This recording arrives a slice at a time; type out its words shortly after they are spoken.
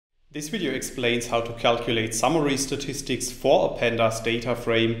This video explains how to calculate summary statistics for a pandas data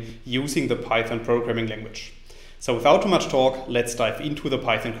frame using the Python programming language. So without too much talk, let's dive into the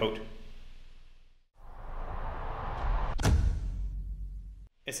Python code.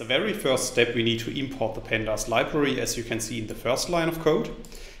 As a very first step, we need to import the pandas library, as you can see in the first line of code.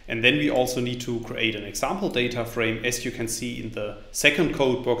 And then we also need to create an example data frame, as you can see in the second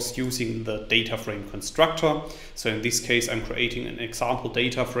code box, using the data frame constructor. So in this case, I'm creating an example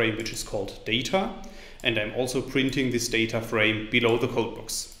data frame which is called data, and I'm also printing this data frame below the code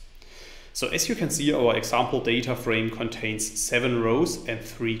box. So as you can see, our example data frame contains 7 rows and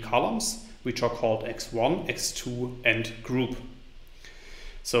 3 columns, which are called x1, x2 and group.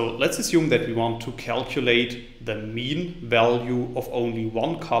 So let's assume that we want to calculate the mean value of only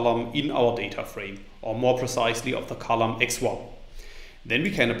one column in our data frame, or more precisely of the column x1. Then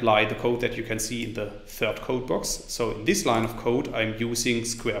we can apply the code that you can see in the third code box. So in this line of code, I'm using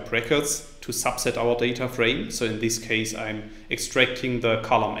square brackets to subset our data frame. So in this case, I'm extracting the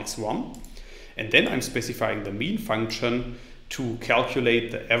column x1, and then I'm specifying the mean function to calculate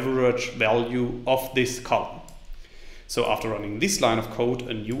the average value of this column. So after running this line of code,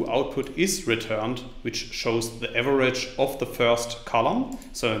 a new output is returned, which shows the average of the first column.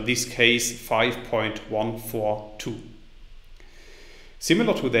 So in this case, 5.142.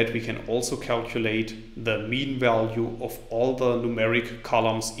 Similar to that, we can also calculate the mean value of all the numeric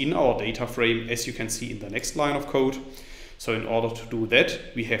columns in our data frame, as you can see in the next line of code. So in order to do that,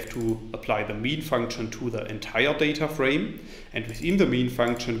 we have to apply the mean function to the entire data frame. And within the mean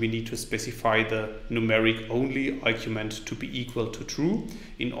function, we need to specify the numeric only argument to be equal to true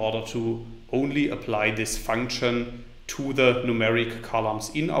in order to only apply this function to the numeric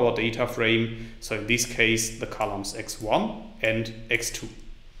columns in our data frame. So in this case, the columns x1 and x2.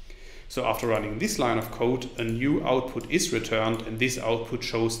 So after running this line of code, a new output is returned, and this output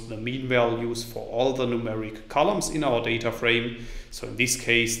shows the mean values for all the numeric columns in our data frame. So in this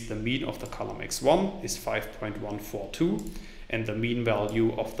case, the mean of the column x1 is 5.142, and the mean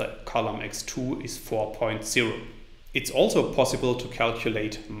value of the column x2 is 4.0. It's also possible to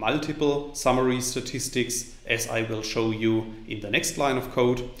calculate multiple summary statistics, as I will show you in the next line of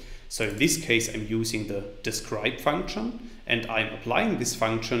code. So in this case, I'm using the describe function, and I'm applying this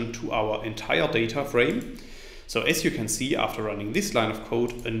function to our entire data frame. So as you can see, after running this line of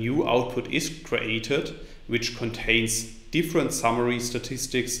code, a new output is created, which contains different summary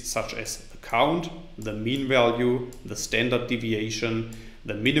statistics such as the count, the mean value, the standard deviation,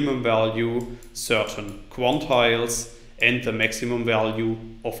 the minimum value, certain quantiles, and the maximum value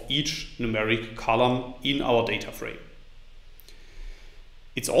of each numeric column in our data frame.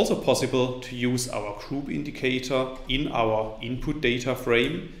 It's also possible to use our group indicator in our input data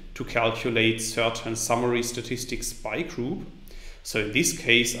frame to calculate certain summary statistics by group. So in this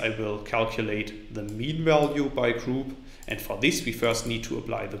case, I will calculate the mean value by group. And for this, we first need to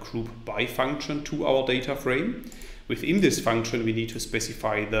apply the group by function to our data frame. Within this function, we need to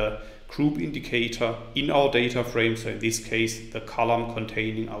specify the group indicator in our data frame. So in this case, the column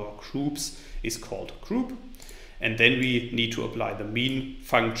containing our groups is called group. And then we need to apply the mean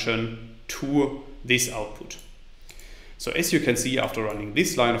function to this output. So as you can see, after running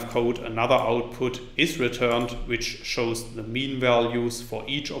this line of code, another output is returned, which shows the mean values for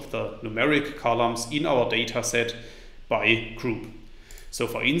each of the numeric columns in our data set by group. So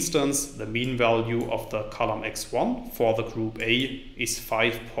for instance, the mean value of the column x1 for the group A is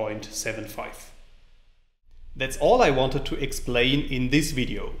 5.75. That's all I wanted to explain in this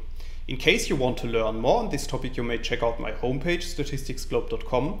video. In case you want to learn more on this topic, you may check out my homepage,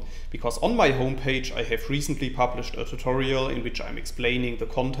 statisticsglobe.com, because on my homepage I have recently published a tutorial in which I'm explaining the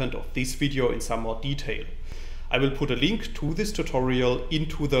content of this video in some more detail. I will put a link to this tutorial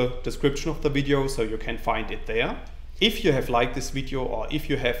into the description of the video, so you can find it there. If you have liked this video, or if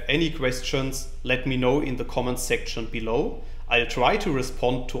you have any questions, let me know in the comments section below. I'll try to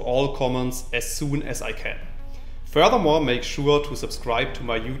respond to all comments as soon as I can. Furthermore, make sure to subscribe to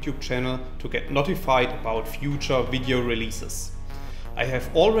my YouTube channel to get notified about future video releases. I have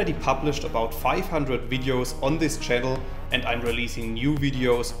already published about 500 videos on this channel, and I'm releasing new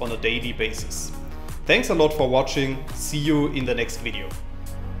videos on a daily basis. Thanks a lot for watching. See you in the next video.